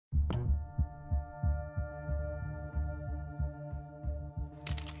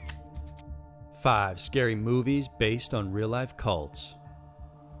5 scary movies based on real-life cults.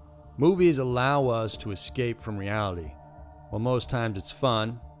 Movies allow us to escape from reality. While most times it's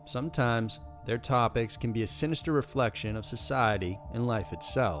fun, sometimes their topics can be a sinister reflection of society and life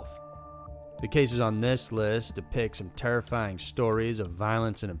itself. The cases on this list depict some terrifying stories of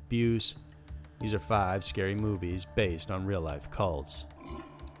violence and abuse. These are 5 scary movies based on real-life cults.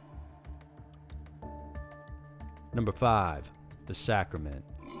 Number 5. The Sacrament.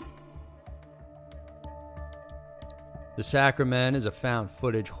 The Sacrament is a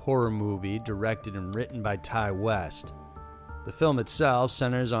found-footage horror movie directed and written by Ti West. The film itself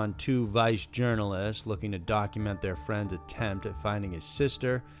centers on 2 Vice journalists looking to document their friend's attempt at finding his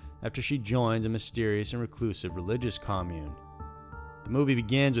sister after she joins a mysterious and reclusive religious commune. The movie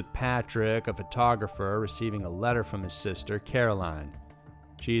begins with Patrick, a photographer, receiving a letter from his sister, Caroline.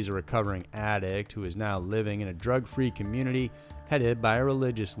 She's a recovering addict who is now living in a drug-free community headed by a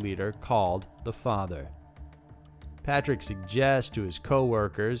religious leader called the Father. Patrick suggests to his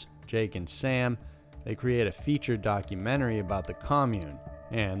co-workers, Jake and Sam, they create a feature documentary about the commune,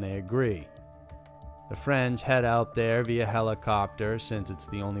 and they agree. The friends head out there via helicopter since it's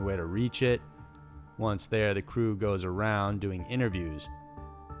the only way to reach it. Once there, the crew goes around doing interviews.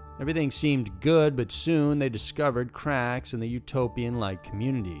 Everything seemed good, but soon they discovered cracks in the utopian-like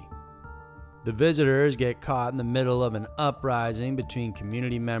community. The visitors get caught in the middle of an uprising between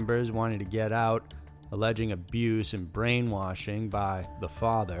community members wanting to get out, alleging abuse and brainwashing by the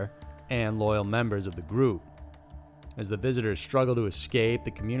Father and loyal members of the group. As the visitors struggle to escape,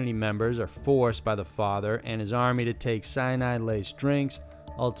 the community members are forced by the Father and his army to take cyanide-laced drinks,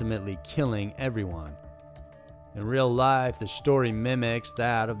 ultimately killing everyone. In real life, the story mimics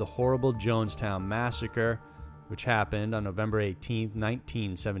that of the horrible Jonestown Massacre, which happened on November 18,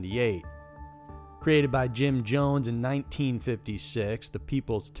 1978. Created by Jim Jones in 1956, the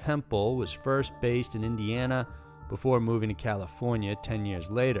People's Temple was first based in Indiana before moving to California 10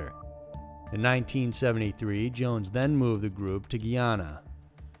 years later. In 1973, Jones then moved the group to Guyana.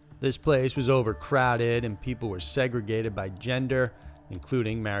 This place was overcrowded and people were segregated by gender,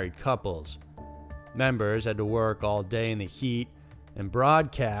 including married couples. Members had to work all day in the heat, and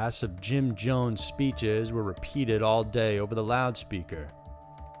broadcasts of Jim Jones' speeches were repeated all day over the loudspeaker.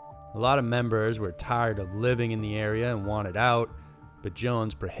 A lot of members were tired of living in the area and wanted out, but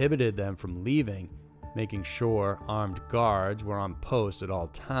Jones prohibited them from leaving, making sure armed guards were on post at all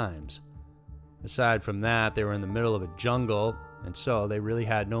times. Aside from that, they were in the middle of a jungle, and so they really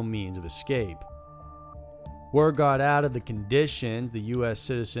had no means of escape. Word got out of the conditions the U.S.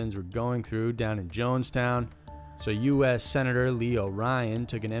 citizens were going through down in Jonestown, so U.S. Senator Leo Ryan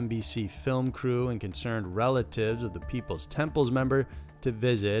took an NBC film crew and concerned relatives of the People's Temple's member to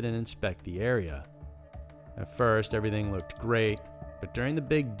visit and inspect the area. At first, everything looked great, but during the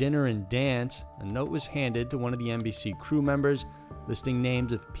big dinner and dance, a note was handed to one of the NBC crew members listing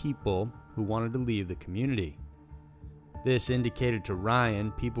names of people who wanted to leave the community. This indicated to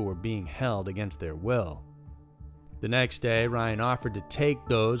Ryan people were being held against their will. The next day, Ryan offered to take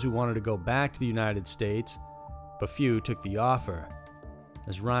those who wanted to go back to the United States, but few took the offer.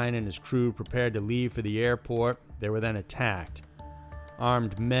 As Ryan and his crew prepared to leave for the airport, they were then attacked.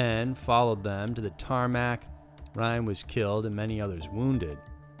 Armed men followed them to the tarmac. Ryan was killed and many others wounded.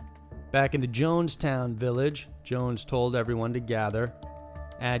 Back in the Jonestown village, Jones told everyone to gather.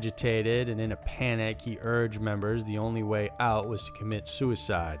 Agitated and in a panic, he urged members the only way out was to commit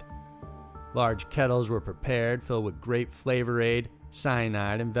suicide. Large kettles were prepared filled with grape flavor aid,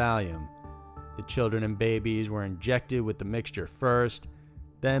 cyanide, and Valium. The children and babies were injected with the mixture first,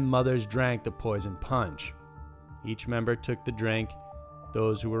 then mothers drank the poison punch. Each member took the drink.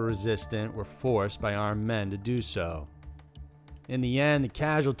 Those who were resistant were forced by armed men to do so. In the end, the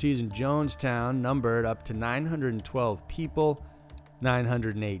casualties in Jonestown numbered up to 912 people,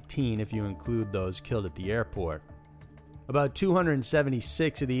 918 if you include those killed at the airport. About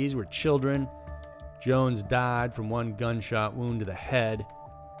 276 of these were children. Jones died from one gunshot wound to the head.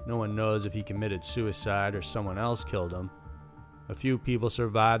 No one knows if he committed suicide or someone else killed him. A few people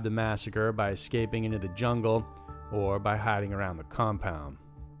survived the massacre by escaping into the jungle or by hiding around the compound.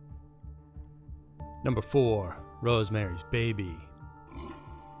 Number 4. Rosemary's Baby.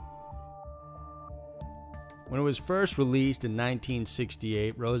 When it was first released in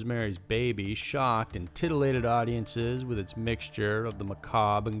 1968, Rosemary's Baby shocked and titillated audiences with its mixture of the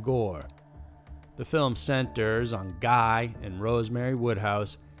macabre and gore. The film centers on Guy and Rosemary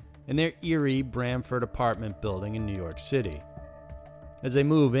Woodhouse in their eerie Bramford apartment building in New York City. As they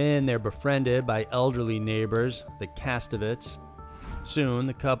move in, they're befriended by elderly neighbors, the Castovits. Soon,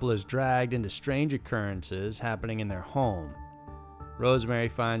 the couple is dragged into strange occurrences happening in their home. Rosemary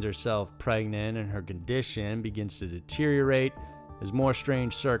finds herself pregnant and her condition begins to deteriorate as more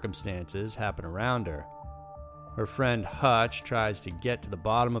strange circumstances happen around her. Her friend Hutch tries to get to the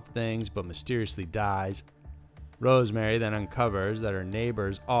bottom of things but mysteriously dies. Rosemary then uncovers that her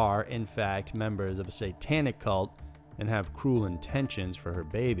neighbors are, in fact, members of a satanic cult and have cruel intentions for her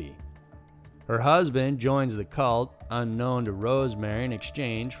baby. Her husband joins the cult, unknown to Rosemary, in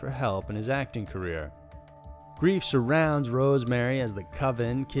exchange for help in his acting career. Grief surrounds Rosemary as the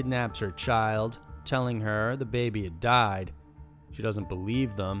coven kidnaps her child, telling her the baby had died. She doesn't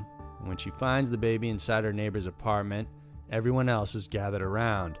believe them, and when she finds the baby inside her neighbor's apartment, everyone else is gathered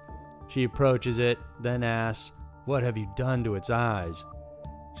around. She approaches it, then asks, "What have you done to its eyes?"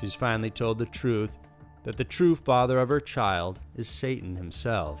 She's finally told the truth, that the true father of her child is Satan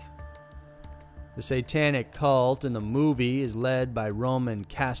himself. The satanic cult in the movie is led by Roman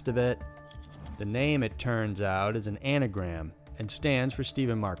Castevet. The name, it turns out, is an anagram and stands for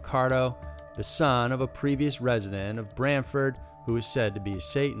Stephen Marcardo, the son of a previous resident of Brantford who is said to be a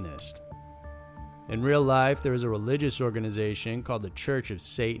Satanist. In real life, there is a religious organization called the Church of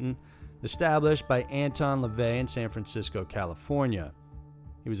Satan, established by Anton LaVey in San Francisco, California.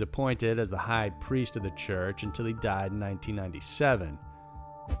 He was appointed as the high priest of the church until he died in 1997.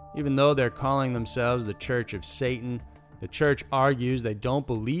 Even though they're calling themselves the Church of Satan, the church argues they don't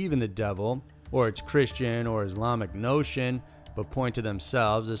believe in the devil or its Christian or Islamic notion, but point to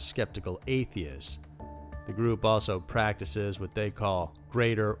themselves as skeptical atheists. The group also practices what they call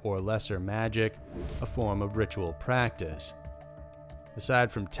greater or lesser magic, a form of ritual practice.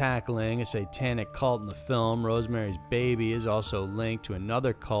 Aside from tackling a satanic cult in the film, Rosemary's Baby is also linked to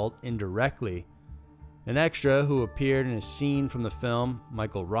another cult indirectly. An extra who appeared in a scene from the film,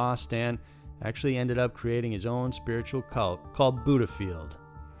 Michael Rostan, actually ended up creating his own spiritual cult called Buddhafield.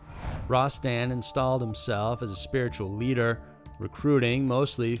 Rostan installed himself as a spiritual leader, recruiting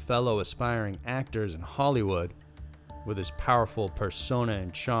mostly fellow aspiring actors in Hollywood. With his powerful persona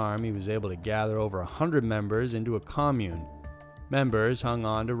and charm, he was able to gather over 100 members into a commune. Members hung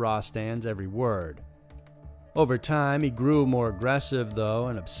on to Rostan's every word. Over time, he grew more aggressive, though,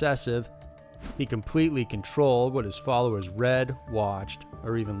 and obsessive. He completely controlled what his followers read, watched,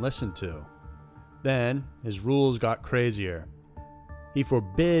 or even listened to. Then, his rules got crazier. He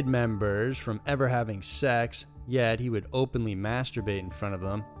forbid members from ever having sex, yet he would openly masturbate in front of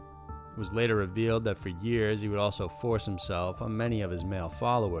them. It was later revealed that for years he would also force himself on many of his male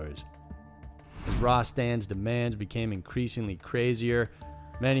followers. As Rostan's demands became increasingly crazier,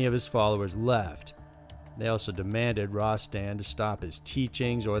 many of his followers left. They also demanded Rostan to stop his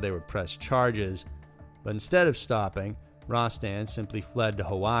teachings or they would press charges, but instead of stopping, Rostan simply fled to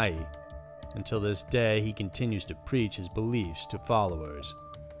Hawaii. Until this day, he continues to preach his beliefs to followers.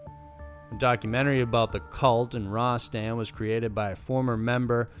 A documentary about the cult and Rostan was created by a former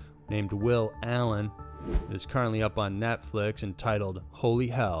member named Will Allen. It is currently up on Netflix entitled Holy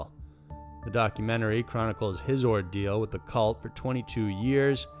Hell. The documentary chronicles his ordeal with the cult for 22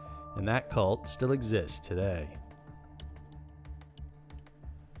 years, and that cult still exists today.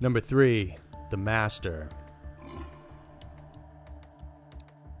 Number 3, The Master.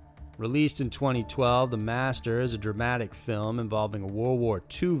 Released in 2012, The Master is a dramatic film involving a World War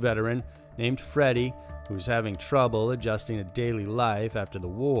II veteran named Freddie who is having trouble adjusting to daily life after the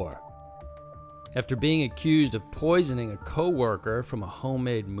war. After being accused of poisoning a co-worker from a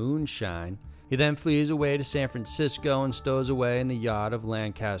homemade moonshine, he then flees away to San Francisco and stows away in the yacht of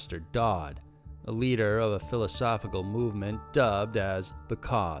Lancaster Dodd, a leader of a philosophical movement dubbed as The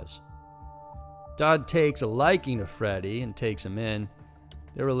Cause. Dodd takes a liking to Freddie and takes him in.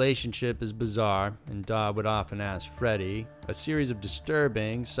 Their relationship is bizarre, and Dodd would often ask Freddie a series of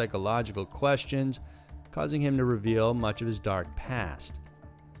disturbing psychological questions, causing him to reveal much of his dark past.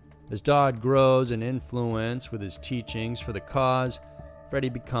 As Dodd grows in influence with his teachings for the cause, Freddie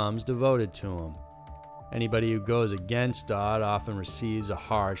becomes devoted to him. Anybody who goes against Dodd often receives a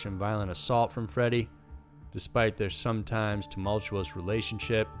harsh and violent assault from Freddie. Despite their sometimes tumultuous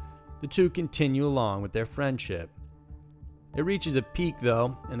relationship, the two continue along with their friendship. It reaches a peak,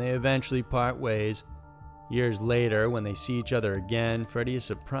 though, and they eventually part ways. Years later, when they see each other again, Freddie is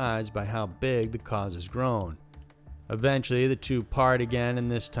surprised by how big the cause has grown. Eventually, the two part again,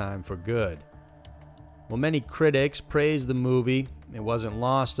 and this time for good. While many critics praise the movie, it wasn't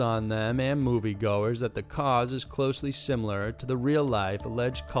lost on them and moviegoers that the cause is closely similar to the real-life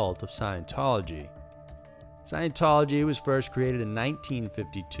alleged cult of Scientology. Scientology was first created in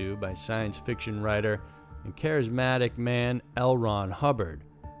 1952 by science fiction writer and charismatic man L. Ron Hubbard.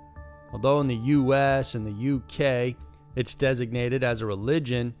 Although in the US and the UK it's designated as a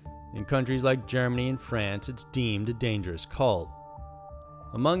religion, in countries like Germany and France it's deemed a dangerous cult.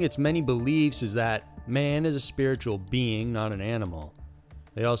 Among its many beliefs is that man is a spiritual being, not an animal.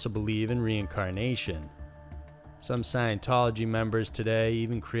 They also believe in reincarnation. Some Scientology members today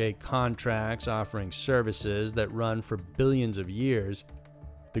even create contracts offering services that run for billions of years.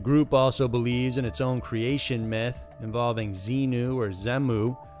 The group also believes in its own creation myth involving Xenu or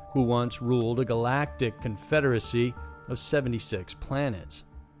Zemu, who once ruled a galactic confederacy of 76 planets.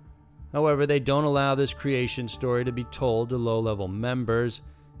 However, they don't allow this creation story to be told to low-level members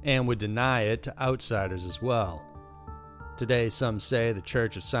and would deny it to outsiders as well. Today, some say the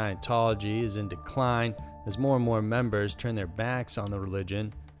Church of Scientology is in decline as more and more members turn their backs on the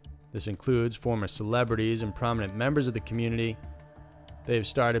religion. This includes former celebrities and prominent members of the community. They've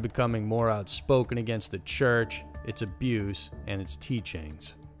started becoming more outspoken against the church, its abuse, and its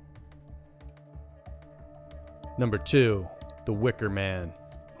teachings. Number 2. The Wicker Man.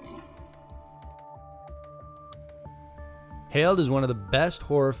 Hailed as one of the best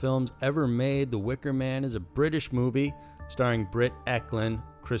horror films ever made, The Wicker Man is a British movie starring Britt Ekland,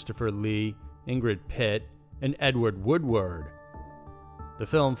 Christopher Lee, Ingrid Pitt, and Edward Woodward. The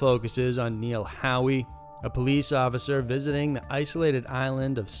film focuses on Neil Howie, a police officer visiting the isolated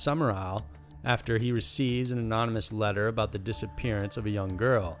island of Summerisle after he receives an anonymous letter about the disappearance of a young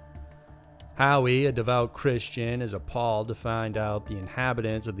girl. Howie, a devout Christian, is appalled to find out the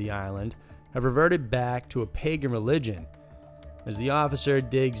inhabitants of the island have reverted back to a pagan religion. As the officer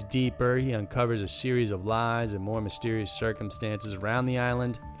digs deeper, he uncovers a series of lies and more mysterious circumstances around the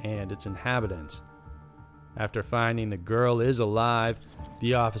island and its inhabitants. After finding the girl is alive,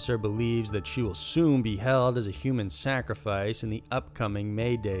 the officer believes that she will soon be held as a human sacrifice in the upcoming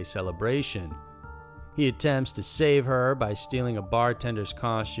May Day celebration. He attempts to save her by stealing a bartender's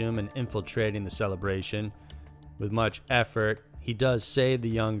costume and infiltrating the celebration. With much effort, he does save the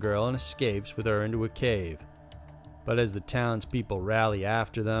young girl and escapes with her into a cave. But as the townspeople rally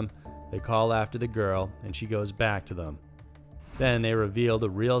after them, they call after the girl and she goes back to them. Then they reveal the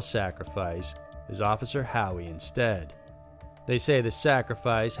real sacrifice is Officer Howie instead. They say the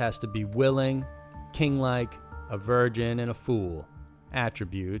sacrifice has to be willing, king-like, a virgin, and a fool,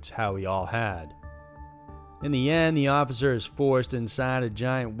 attributes Howie all had. In the end, the officer is forced inside a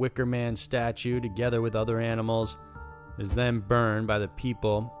giant Wicker Man statue together with other animals. It is then burned by the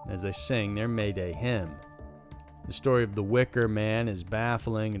people as they sing their May Day hymn. The story of the Wicker Man is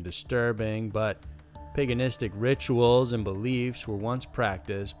baffling and disturbing, but paganistic rituals and beliefs were once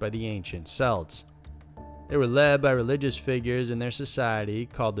practiced by the ancient Celts. They were led by religious figures in their society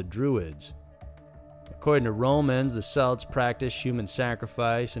called the Druids. According to Romans, the Celts practiced human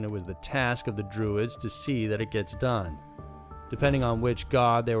sacrifice, and it was the task of the Druids to see that it gets done. Depending on which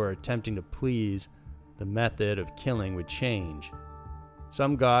god they were attempting to please, the method of killing would change.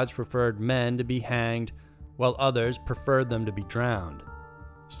 Some gods preferred men to be hanged, while others preferred them to be drowned.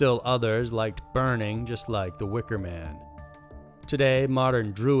 Still others liked burning, just like the Wicker Man. Today,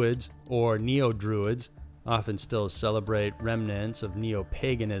 modern Druids, or Neo-Druids, often still celebrate remnants of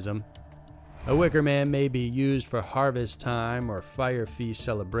neo-paganism. A Wicker Man may be used for harvest time or fire feast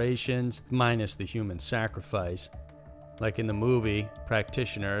celebrations, minus the human sacrifice. Like in the movie,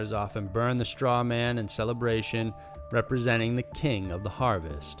 practitioners often burn the straw man in celebration, representing the king of the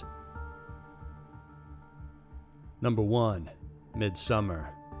harvest. Number 1. Midsommar.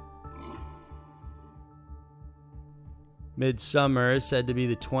 Midsommar is said to be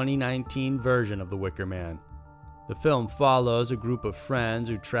the 2019 version of The Wicker Man. The film follows a group of friends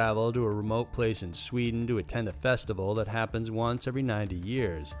who travel to a remote place in Sweden to attend a festival that happens once every 90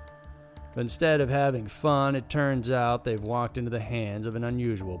 years. But instead of having fun, it turns out they've walked into the hands of an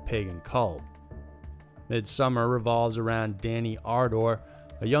unusual pagan cult. Midsommar revolves around Danny Ardor,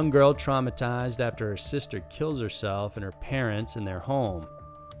 a young girl traumatized after her sister kills herself and her parents in their home.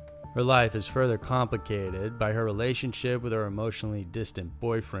 Her life is further complicated by her relationship with her emotionally distant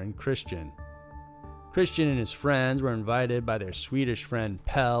boyfriend, Christian. Christian and his friends were invited by their Swedish friend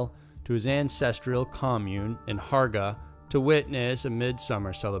Pell to his ancestral commune in Harga to witness a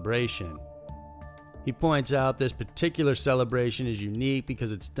midsummer celebration. He points out this particular celebration is unique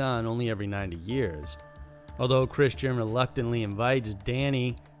because it's done only every 90 years. Although Christian reluctantly invites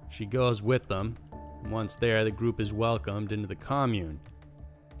Danny, she goes with them. Once there, the group is welcomed into the commune.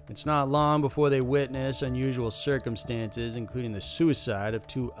 It's not long before they witness unusual circumstances, including the suicide of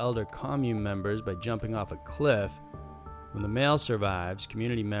 2 elder commune members by jumping off a cliff. When the male survives,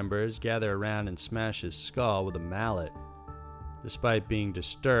 community members gather around and smash his skull with a mallet. Despite being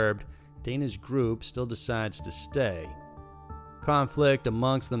disturbed, Dana's group still decides to stay. Conflict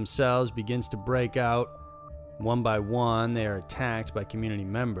amongst themselves begins to break out. One by one, they are attacked by community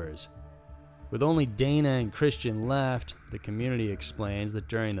members. With only Dana and Christian left, the community explains that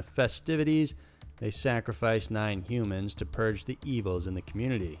during the festivities, they sacrifice 9 humans to purge the evils in the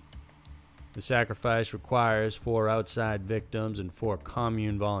community. The sacrifice requires 4 outside victims and 4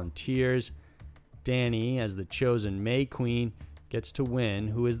 commune volunteers. Dani, as the chosen May Queen, gets to win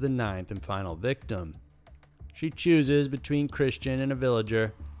who is the 9th and final victim. She chooses between Christian and a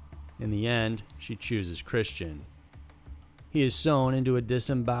villager. In the end, she chooses Christian. He is sewn into a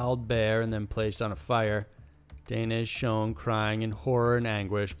disemboweled bear and then placed on a fire. Dana is shown crying in horror and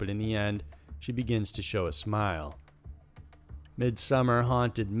anguish, but in the end, she begins to show a smile. Midsummer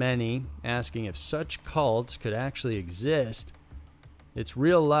haunted many, asking if such cults could actually exist. Its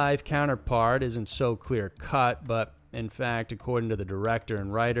real-life counterpart isn't so clear-cut, but in fact, according to the director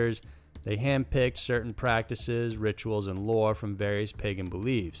and writers, they handpicked certain practices, rituals, and lore from various pagan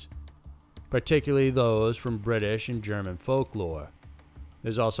beliefs, particularly those from British and German folklore.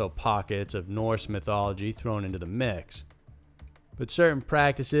 There's also pockets of Norse mythology thrown into the mix. But certain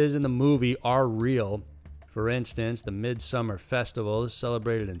practices in the movie are real. For instance, the Midsummer Festival is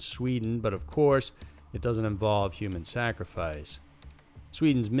celebrated in Sweden, but of course, it doesn't involve human sacrifice.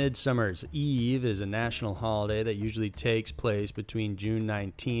 Sweden's Midsummer's Eve is a national holiday that usually takes place between June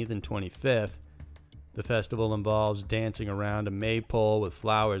 19th and 25th. The festival involves dancing around a maypole with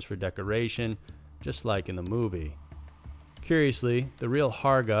flowers for decoration, just like in the movie. Curiously, the real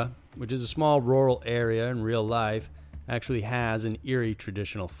Haga, which is a small rural area in real life, actually has an eerie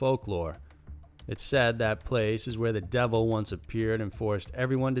traditional folklore. It's said that place is where the devil once appeared and forced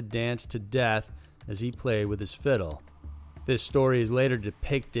everyone to dance to death as he played with his fiddle. This story is later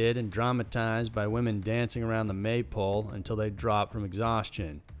depicted and dramatized by women dancing around the maypole until they drop from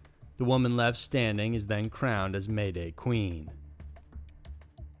exhaustion. The woman left standing is then crowned as Mayday Queen.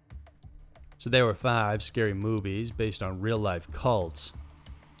 So there were 5 scary movies based on real-life cults.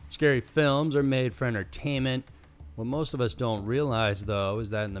 Scary films are made for entertainment. What most of us don't realize, though, is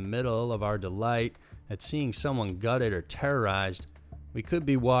that in the middle of our delight at seeing someone gutted or terrorized, we could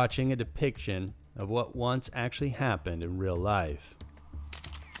be watching a depiction of what once actually happened in real life.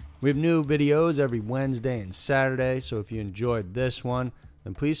 We have new videos every Wednesday and Saturday, so if you enjoyed this one,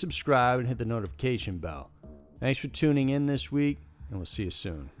 then please subscribe and hit the notification bell. Thanks for tuning in this week, and we'll see you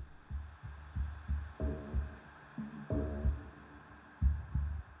soon.